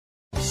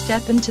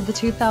step into the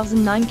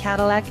 2009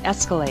 Cadillac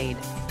Escalade.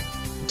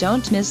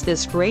 Don't miss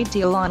this great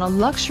deal on a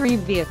luxury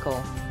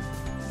vehicle.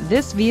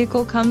 This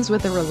vehicle comes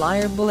with a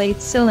reliable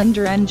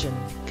 8-cylinder engine,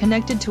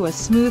 connected to a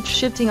smooth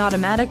shifting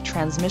automatic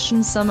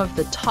transmission. Some of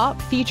the top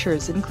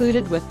features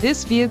included with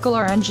this vehicle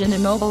are engine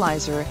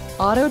immobilizer,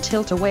 auto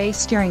tilt-away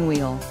steering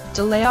wheel,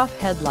 delay-off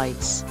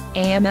headlights,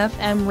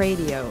 AM/FM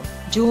radio,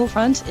 dual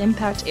front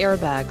impact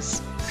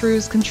airbags,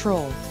 cruise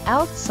control,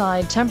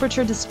 outside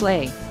temperature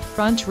display,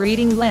 front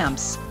reading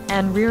lamps,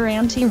 and rear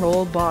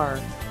anti-roll bar.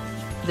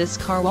 This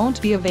car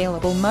won't be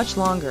available much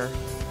longer.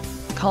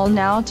 Call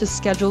now to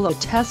schedule a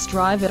test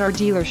drive at our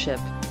dealership.